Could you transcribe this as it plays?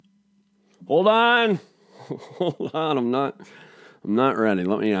Hold on. Hold on. I'm not ready.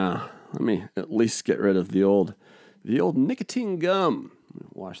 Let me at least get rid of the old nicotine gum.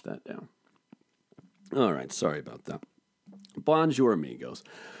 Wash that down. All right. Sorry about that. Bonjour, amigos.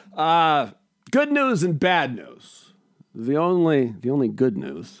 Good news and bad news. The only good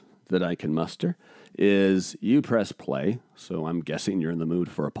news that I can muster is you press play, so I'm guessing you're in the mood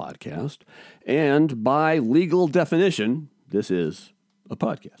for a podcast. And by legal definition, this is a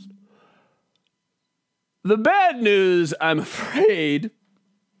podcast. The bad news, I'm afraid,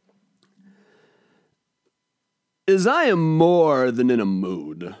 is I am more than in a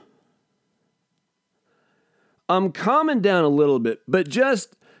mood. I'm calming down a little bit, but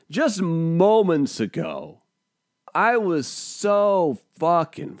just moments ago, I was so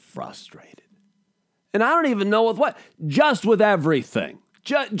fucking frustrated. And I don't even know with what. Just with everything.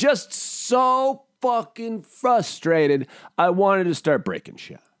 Just so fucking frustrated, I wanted to start breaking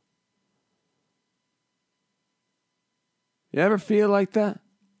shit. You ever feel like that?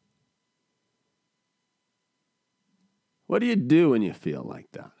 What do you do when you feel like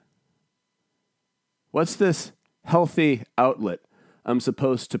that? What's this healthy outlet I'm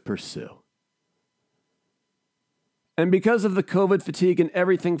supposed to pursue? And because of the COVID fatigue and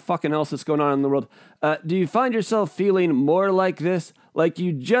everything fucking else that's going on in the world, do you find yourself feeling more like this? Like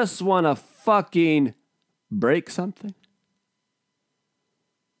you just want to fucking break something?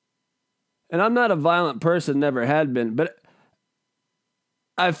 And I'm not a violent person, never had been, but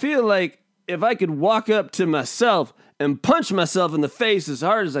I feel like if I could walk up to myself and punch myself in the face as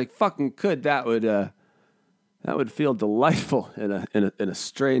hard as I fucking could, that would feel delightful in a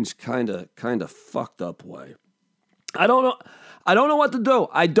strange kind of fucked up way. I don't know what to do.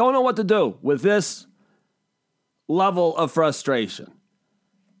 I don't know what to do with this level of frustration.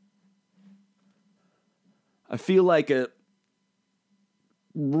 I feel like a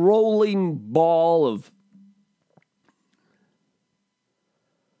rolling ball of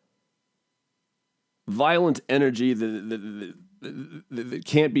violent energy that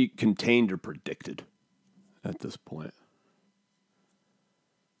can't be contained or predicted at this point.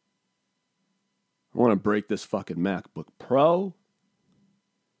 I want to break this fucking MacBook Pro.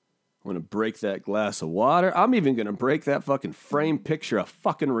 I want to break that glass of water. I'm even going to break that fucking frame picture of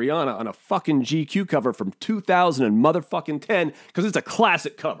fucking Rihanna on a fucking GQ cover from 2010 because it's a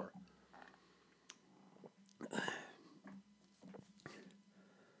classic cover.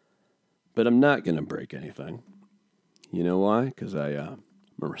 But I'm not going to break anything. You know why? Because I'm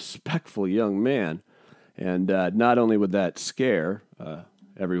a respectful young man. And not only would that scare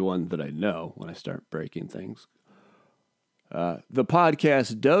everyone that I know when I start breaking things. The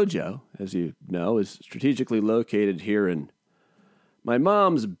podcast dojo, as you know, is strategically located here in my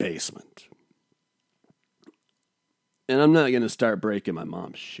mom's basement. And I'm not going to start breaking my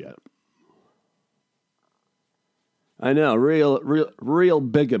mom's shit. I know, real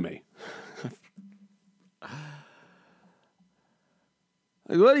bigamy.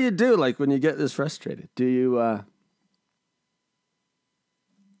 Like, what do you do, like, when you get this frustrated? Do you,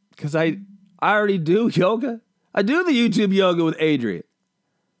 because I already do yoga. I do the YouTube yoga with Adrian.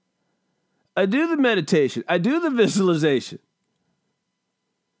 I do the meditation. I do the visualization.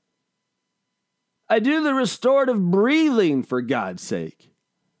 I do the restorative breathing, for God's sake.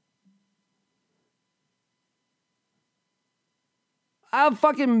 I have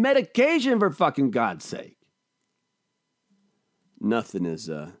fucking medication, for fucking God's sake. Nothing is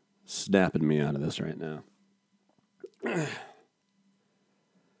snapping me out of this right now.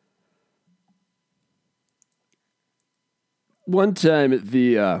 One time at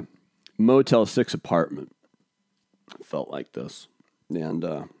the Motel 6 apartment, I felt like this. And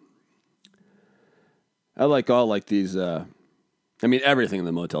I like all like these, everything in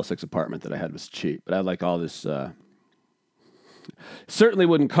the Motel 6 apartment that I had was cheap. But I had like all this, certainly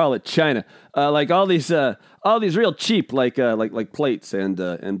wouldn't call it China. Like all these real cheap, like plates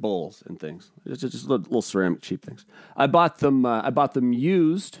and bowls and things. Just little ceramic cheap things. I bought them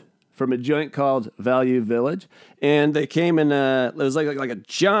used from a joint called Value Village, and they came in it was like a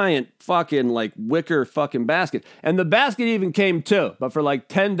giant fucking like wicker fucking basket, and the basket even came too, but for like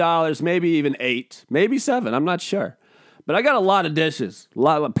 $10, maybe even $8, maybe $7. I'm not sure, but I got a lot of dishes, a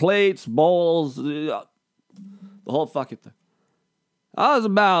lot of plates, bowls, the whole fucking thing. I was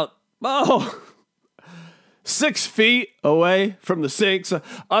about 6 feet away from the sinks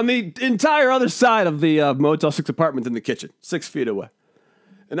on the entire other side of the Motel 6 apartment in the kitchen, 6 feet away.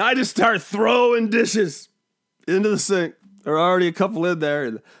 And I just start throwing dishes into the sink. There are already a couple in there.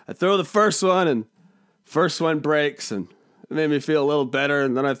 And I throw the first one, and first one breaks, and it made me feel a little better.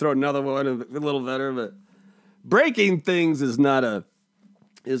 And then I throw another one, and a little better. But breaking things is not a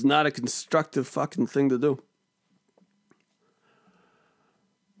is not a constructive fucking thing to do.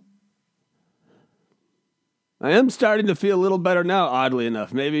 I am starting to feel a little better now, oddly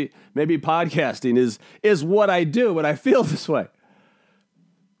enough. Maybe podcasting is what I do, but I feel this way.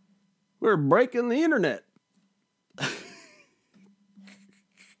 We're breaking the internet.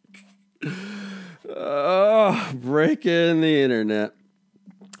 Oh, breaking the internet.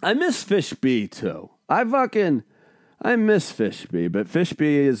 I miss Fishbee too. I miss Fishbee, but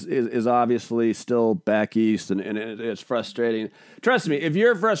Fishbee is obviously still back east, and it's frustrating. Trust me, if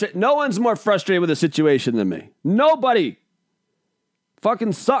you're frustrated, no one's more frustrated with the situation than me. Nobody.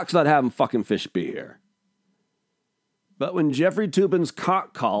 Fucking sucks not having fucking Fishbee here. But when Jeffrey Toobin's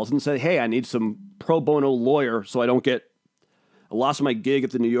cock calls and says, hey, I need some pro bono lawyer so I lost my gig at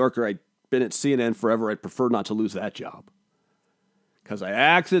the New Yorker, I've been at CNN forever, I'd prefer not to lose that job. Because I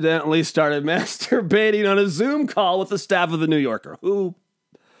accidentally started masturbating on a Zoom call with the staff of the New Yorker. And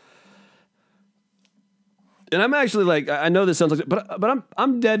I'm actually like, I know this sounds like, but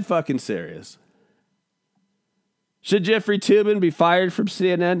I'm dead fucking serious. Should Jeffrey Toobin be fired from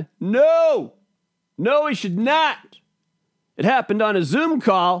CNN? No, he should not. It happened on a Zoom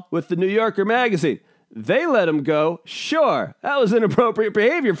call with the New Yorker magazine. They let him go. Sure, that was inappropriate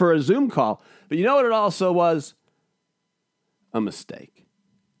behavior for a Zoom call. But you know what it also was? A mistake.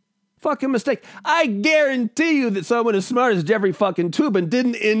 Fucking mistake. I guarantee you that someone as smart as Jeffrey fucking Toobin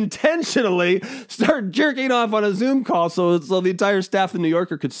didn't intentionally start jerking off on a Zoom call so the entire staff of the New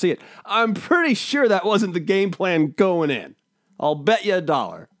Yorker could see it. I'm pretty sure that wasn't the game plan going in. I'll bet you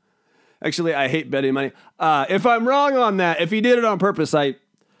 $1. Actually, I hate betting money. If I'm wrong on that, if he did it on purpose, I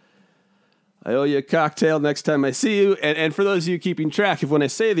owe you a cocktail next time I see you. And for those of you keeping track of when I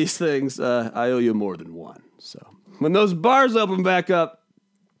say these things, I owe you more than one. So when those bars open back up,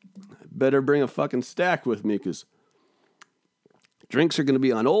 I better bring a fucking stack with me because drinks are going to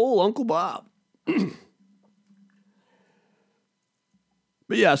be on old Uncle Bob. But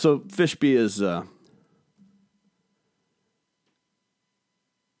yeah, so Fishbee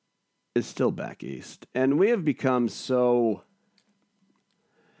is still back east. And we have become so...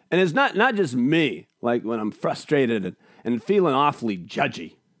 And it's not just me, like when I'm frustrated and feeling awfully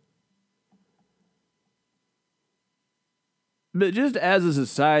judgy. But just as a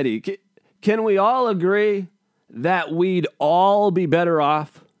society, can we all agree that we'd all be better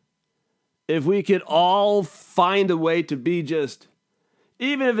off if we could all find a way to be just,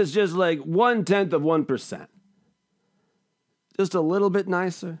 even if it's just like 0.1%, just a little bit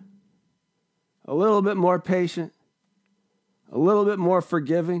nicer, a little bit more patient, a little bit more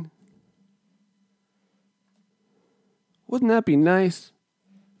forgiving? Wouldn't that be nice?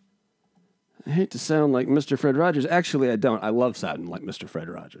 I hate to sound like Mr. Fred Rogers. Actually, I don't. I love sounding like Mr. Fred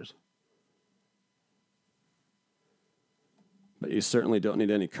Rogers. But you certainly don't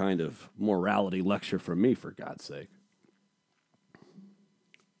need any kind of morality lecture from me, for God's sake.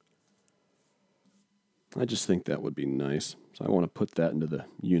 I just think that would be nice. So I want to put that into the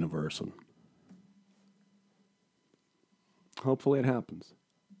universe, and hopefully it happens.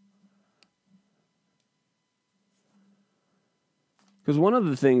 Because one of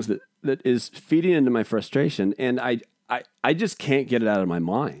the things that is feeding into my frustration, and I just can't get it out of my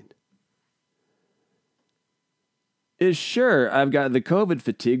mind, is sure, I've got the COVID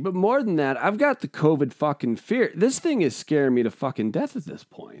fatigue, but more than that, I've got the COVID fucking fear. This thing is scaring me to fucking death at this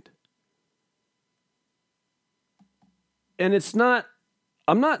point. And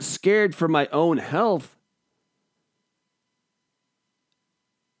I'm not scared for my own health.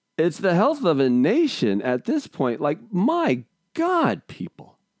 It's the health of a nation at this point. Like, my God,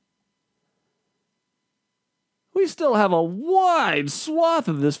 people. We still have a wide swath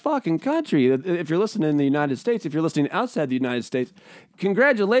of this fucking country. If you're listening in the United States, if you're listening outside the United States,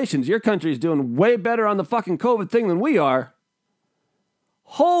 congratulations, your country's doing way better on the fucking COVID thing than we are.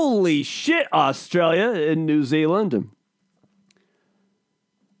 Holy shit, Australia and New Zealand.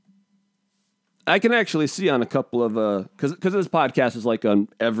 I can actually see on a couple of, because this podcast is like on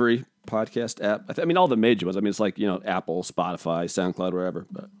every podcast app. I mean, all the major ones. I mean, it's like, Apple, Spotify, SoundCloud, wherever.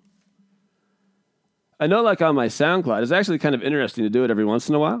 But I know, like, on my SoundCloud, it's actually kind of interesting to do it every once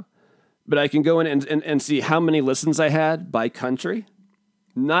in a while. But I can go in and see how many listens I had by country.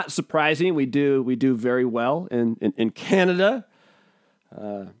 Not surprising, we do very well in Canada.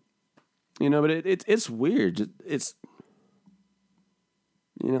 But it's weird. It's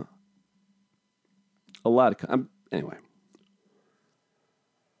a lot of anyway.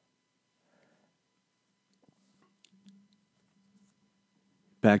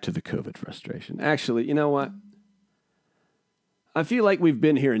 Back to the COVID frustration. Actually, you know what? I feel like we've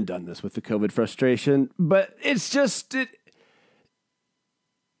been here and done this with the COVID frustration, but it's just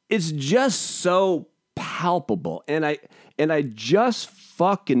it's just so palpable, and I just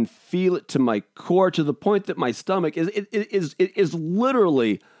fucking feel it to my core, to the point that my stomach is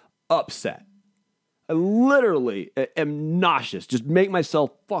literally upset. I literally am nauseous. Just make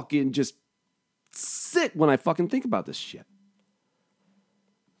myself fucking just sick when I fucking think about this shit.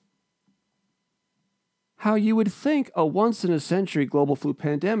 How you would think a once-in-a-century global flu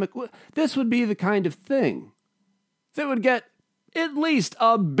pandemic, this would be the kind of thing that would get at least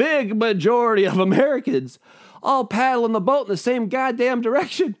a big majority of Americans all paddling the boat in the same goddamn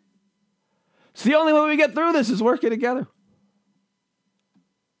direction. It's the only way we get through this is working together.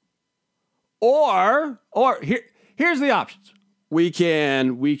 Or here's the options. We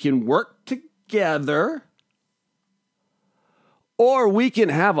can work together, or we can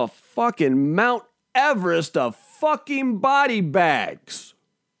have a fucking Mount Everest of fucking body bags.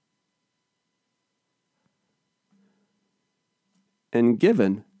 And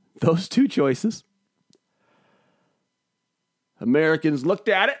given those two choices, Americans looked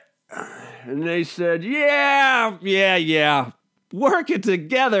at it and they said, yeah, work it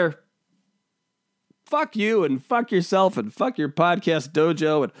together. Fuck you and fuck yourself and fuck your podcast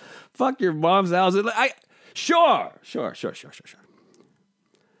dojo and fuck your mom's house. Sure.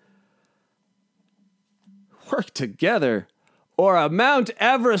 Work together, or a Mount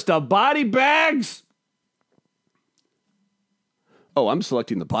Everest of body bags? Oh, I'm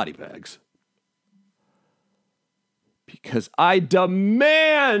selecting the body bags. Because I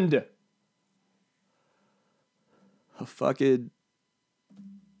demand a fucking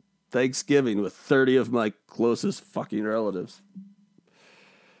Thanksgiving with 30 of my closest fucking relatives.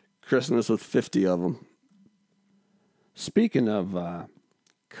 Christmas with 50 of them. Speaking of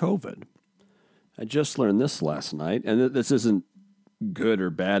COVID, I just learned this last night, and this isn't good or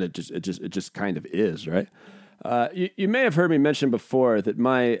bad. It just kind of is, right? You may have heard me mention before that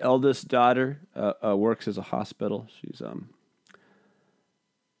my eldest daughter works as a hospital.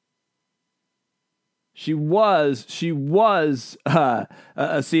 She was a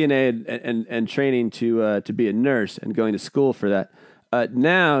CNA and training to be a nurse and going to school for that.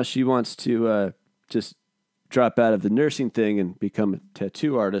 Now she wants to just drop out of the nursing thing and become a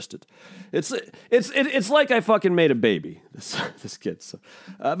tattoo artist. It's like I fucking made a baby. This kid. So,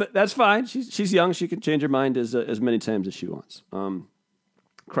 but that's fine. She's young. She can change her mind as many times as she wants.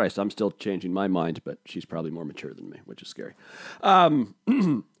 Christ, I'm still changing my mind, but she's probably more mature than me, which is scary.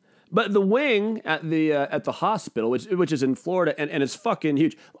 But the wing at the hospital, which is in Florida, and it's fucking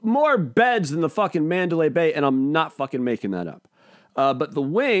huge. More beds than the fucking Mandalay Bay, and I'm not fucking making that up. But the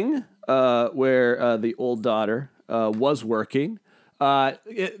wing where the old daughter was working,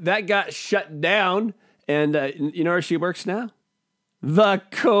 that got shut down, and you know where she works now? The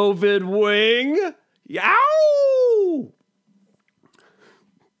COVID wing. Yow!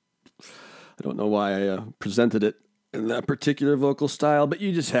 I don't know why I presented it in that particular vocal style, but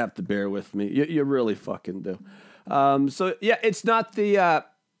you just have to bear with me. You really fucking do. So yeah, it's not the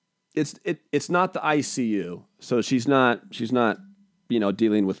it's not the ICU. So she's not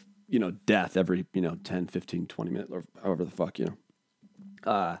dealing with death every 10, 15, 20 minutes or however the fuck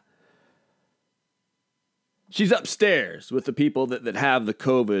she's upstairs with the people that have the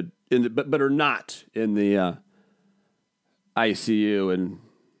COVID but are not in the ICU. And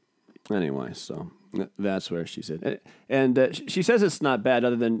anyway, so that's where she's at. And she says it's not bad,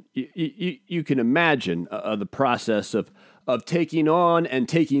 other than you can imagine the process of taking on and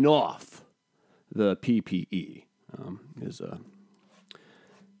taking off the PPE is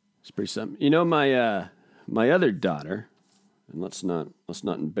it's pretty something. My other daughter, and let's not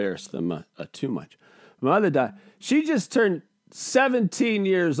embarrass them too much. My other daughter, she just turned 17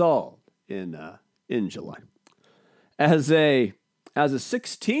 years old in July. As a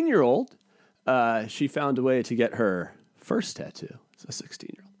 16-year-old, she found a way to get her first tattoo as a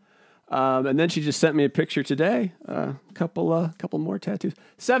 16-year-old. And then she just sent me a picture today, a couple more tattoos.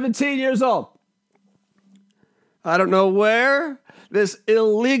 17 years old. I don't know where this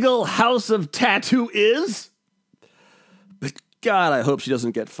illegal house of tattoo is, but God, I hope she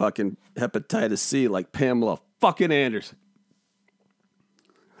doesn't get fucking hepatitis C like Pamela fucking Anderson.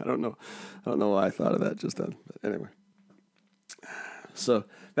 I don't know why I thought of that just then. But anyway, so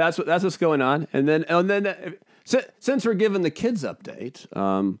that's what's going on. And then since we're giving the kids update,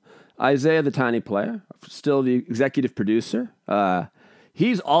 Isaiah the Tiny Player, still the executive producer.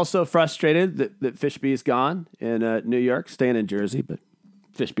 He's also frustrated that Fishbee's gone in New York, staying in Jersey, but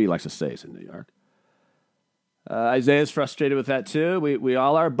Fishbee likes to say he's in New York. Isaiah's frustrated with that too. We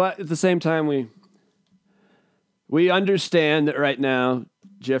all are, but at the same time, we understand that right now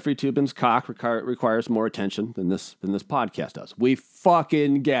Jeffrey Toobin's cock requires more attention than this podcast does. We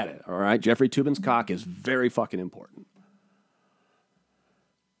fucking get it, all right? Jeffrey Toobin's cock is very fucking important.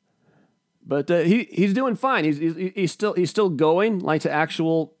 But he's doing fine. He's still going like to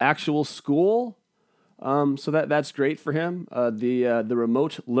actual school. So that's great for him. The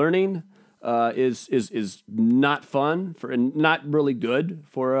remote learning is not fun and not really good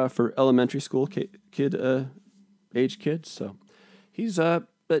for elementary school age kids. So he's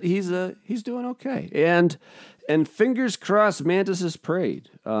doing okay. And fingers crossed, Mantis has prayed.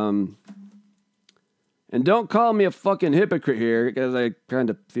 And don't call me a fucking hypocrite here, because I kind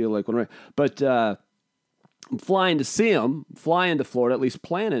of feel like one. But I'm flying to see him, flying to Florida, at least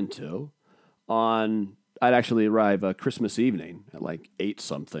planning to. I'd actually arrive Christmas evening at like 8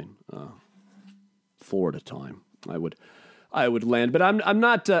 something, Florida time. I would land, but I'm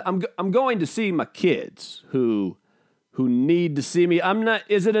not. I'm going to see my kids who need to see me. I'm not.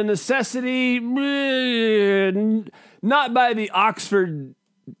 Is it a necessity? Not by the Oxford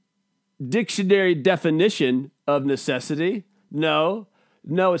Dictionary definition of necessity. No,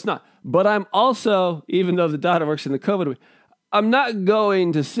 it's not. But I'm also, even though the daughter works in the COVID wing, I'm not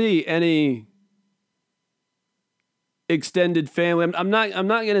going to see any extended family. I'm not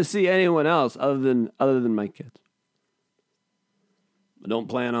going to see anyone else other than my kids. I don't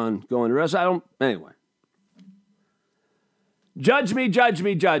plan on going to restaurants. Anyway. Judge me.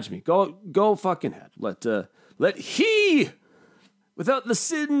 Go fucking head. Let he, without the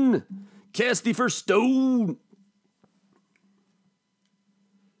sin, cast the first stone.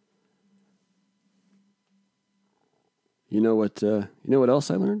 You know what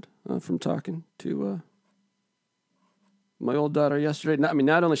else I learned from talking to my old daughter yesterday?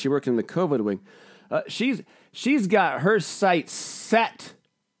 Not only is she working in the COVID wing, she's got her sights set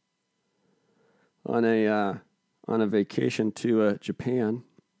on a vacation to Japan.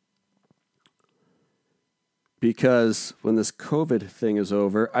 Because when this COVID thing is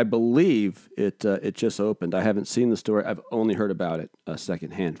over, I believe it just opened. I haven't seen the story. I've only heard about it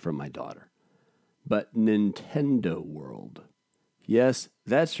secondhand from my daughter. But Nintendo World. Yes,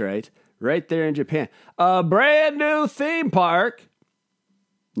 that's right. Right there in Japan. A brand new theme park.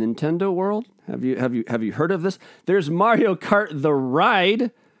 Nintendo World? Have you heard of this? There's Mario Kart the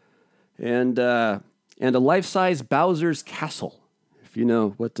Ride and a life-size Bowser's Castle. If you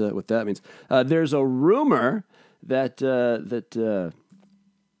know what that means. There's a rumor that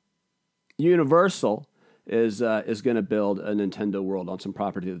Universal is going to build a Nintendo World on some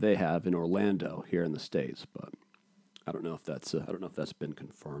property that they have in Orlando here in the States, but I don't know if that's been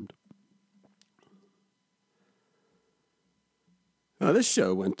confirmed. This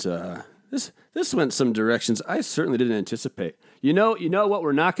show went this went some directions I certainly didn't anticipate. You know what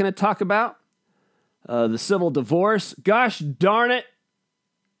we're not going to talk about? The civil divorce. Gosh darn it.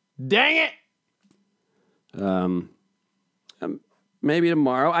 Dang it! Maybe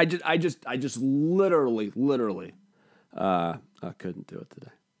tomorrow. I just literally I couldn't do it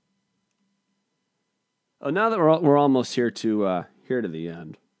today. Oh, now that we're almost here to the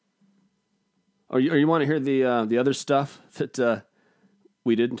end. Or you want to hear the other stuff that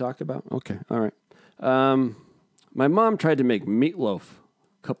we didn't talk about? Okay, all right. My mom tried to make meatloaf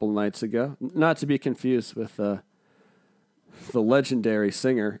a couple nights ago, not to be confused with the legendary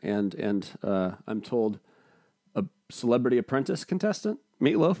singer and I'm told a Celebrity Apprentice contestant,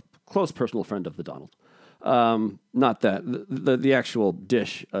 Meatloaf, close personal friend of the Donald. Not that the actual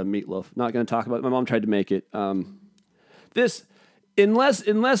dish, meatloaf. Not going to talk about it. My mom tried to make it. This unless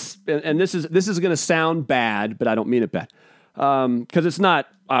and this is going to sound bad, but I don't mean it bad because it's not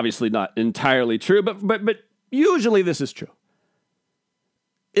obviously not entirely true, but usually this is true.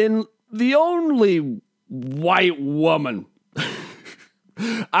 In the only white woman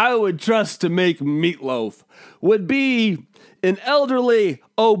I would trust to make meatloaf would be an elderly,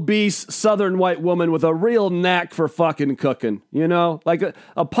 obese Southern white woman with a real knack for fucking cooking. You know, like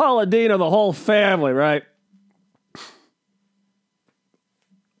a Paula Deen of the whole family, right?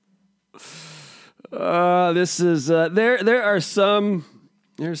 This is there's some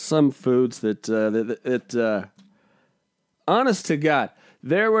foods that honest to God,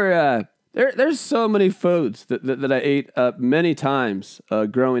 there's so many foods that I ate many times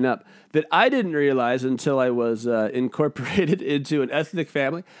growing up that I didn't realize until I was incorporated into an ethnic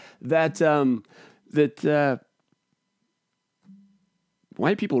family that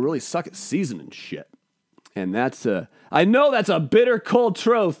white people really suck at seasoning shit. And I know that's a bitter cold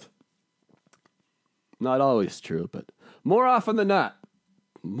truth. Not always true, but more often than not.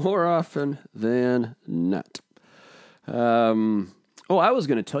 More often than not. I was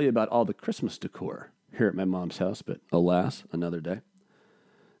going to tell you about all the Christmas decor here at my mom's house, but alas, another day.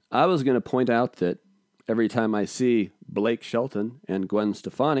 I was going to point out that every time I see Blake Shelton and Gwen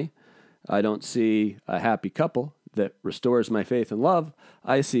Stefani, I don't see a happy couple that restores my faith and love.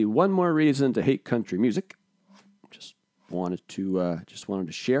 I see one more reason to hate country music. Just wanted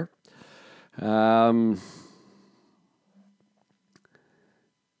to share.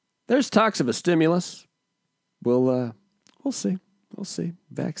 There's talks of a stimulus. We'll see. We'll see.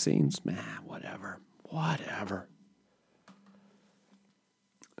 Vaccines, whatever.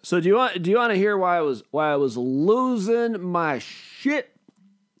 So do you want to hear why I was losing my shit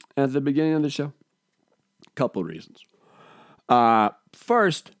at the beginning of the show? Couple reasons.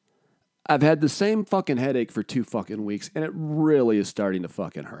 First, I've had the same fucking headache for 2 fucking weeks, and it really is starting to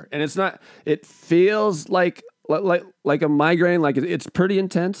fucking hurt. And it's not. It feels like a migraine, like it's pretty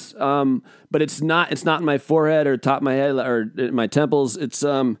intense. But it's not. It's not in my forehead or top of my head or in my temples. It's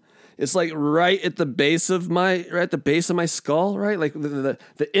like right at the base of my skull, right? Like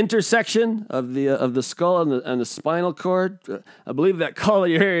the intersection of the skull and the spinal cord. I believe that collar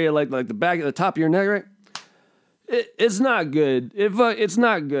area, like the back at the top of your neck, right? It's not good. It's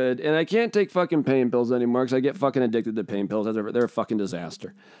not good, and I can't take fucking pain pills anymore because I get fucking addicted to pain pills. They're a fucking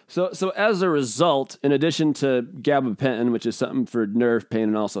disaster. So as a result, in addition to gabapentin, which is something for nerve pain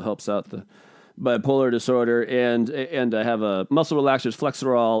and also helps out the bipolar disorder, and I have a muscle relaxers,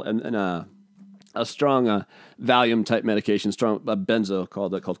 Flexerol, and a strong Valium type medication, strong benzo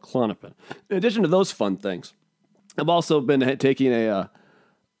called Klonopin. In addition to those fun things, I've also been taking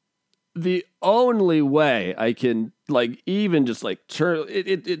the only way I can even just turn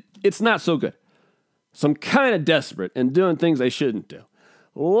it's not so good. So I'm kind of desperate and doing things I shouldn't do.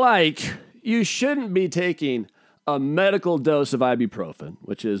 Like, you shouldn't be taking a medical dose of ibuprofen,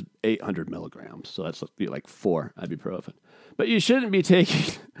 which is 800 milligrams. So that's like 4 ibuprofen. But you shouldn't be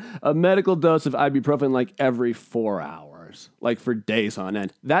taking a medical dose of ibuprofen every 4 hours, for days on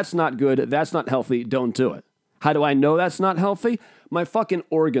end. That's not good. That's not healthy. Don't do it. How do I know that's not healthy? My fucking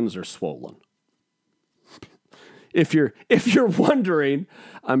organs are swollen. If you're wondering,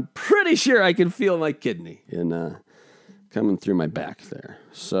 I'm pretty sure I can feel my kidney coming through my back there.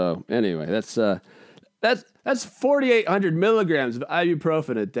 So anyway, that's 4,800 milligrams of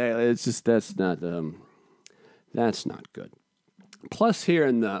ibuprofen a day. It's just that's not good. Plus here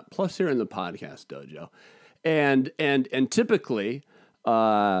in the podcast dojo, and typically,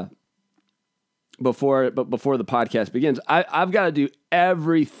 before the podcast begins, I've got to do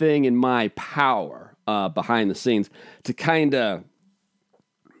everything in my power behind the scenes to kind of,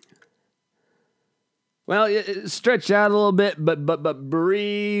 stretch out a little bit, but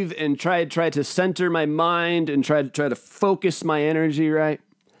breathe and try to center my mind and try to focus my energy, right?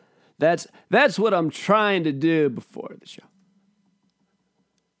 That's what I'm trying to do before the show.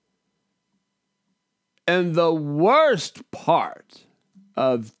 And the worst part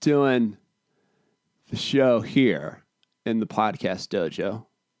of doing the show here in the podcast dojo,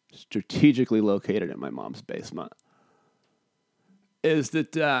 strategically located in my mom's basement, is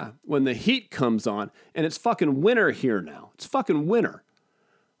that when the heat comes on, and it's fucking winter here now. It's fucking winter.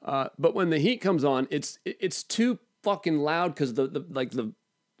 But when the heat comes on, it's too fucking loud because the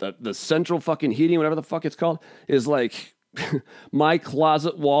central fucking heating, whatever the fuck it's called, is like my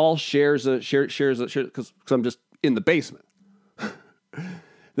closet wall shares because I'm just in the basement. Then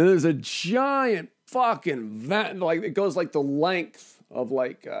there's a giant fucking vent, it goes the length of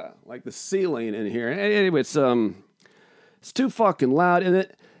the ceiling in here. Anyway, it's too fucking loud, and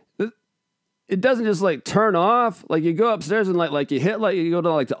it doesn't just turn off. You go upstairs and you hit you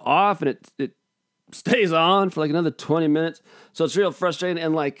go to off, and it stays on for another 20 minutes. So it's real frustrating,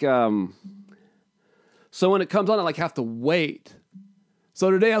 and so when it comes on, I have to wait.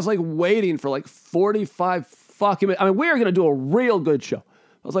 So today I was waiting for 45 fucking minutes. I mean, we are gonna do a real good show.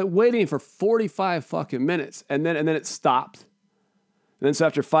 I was waiting for 45 fucking minutes, and then it stopped. And then so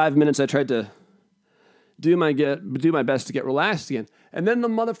after 5 minutes, I tried to do my best to get relaxed again, and then the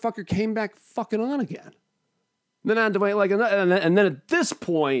motherfucker came back fucking on again. And then I had to wait and then at this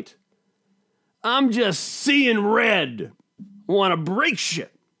point, I'm just seeing red. I want to break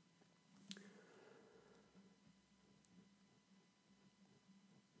shit.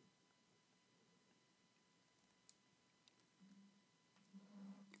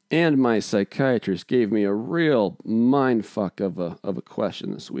 And my psychiatrist gave me a real mindfuck of a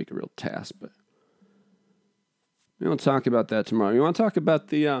question this week, a real task. But we won't talk about that tomorrow. You want to talk about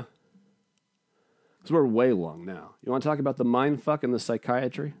the? Because we're way long now. You want to talk about the mindfuck and the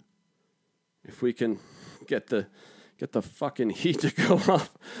psychiatry? If we can get the fucking heat to go off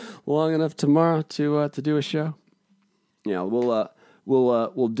long enough tomorrow to do a show. Yeah,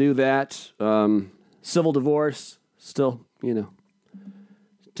 we'll do that. Civil divorce still,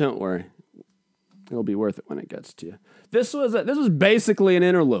 Don't worry. It'll be worth it when it gets to you. This was basically an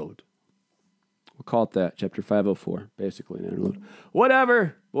interlude. We'll call it that. Chapter 504. Basically an interlude.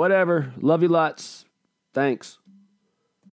 Whatever. Love you lots. Thanks.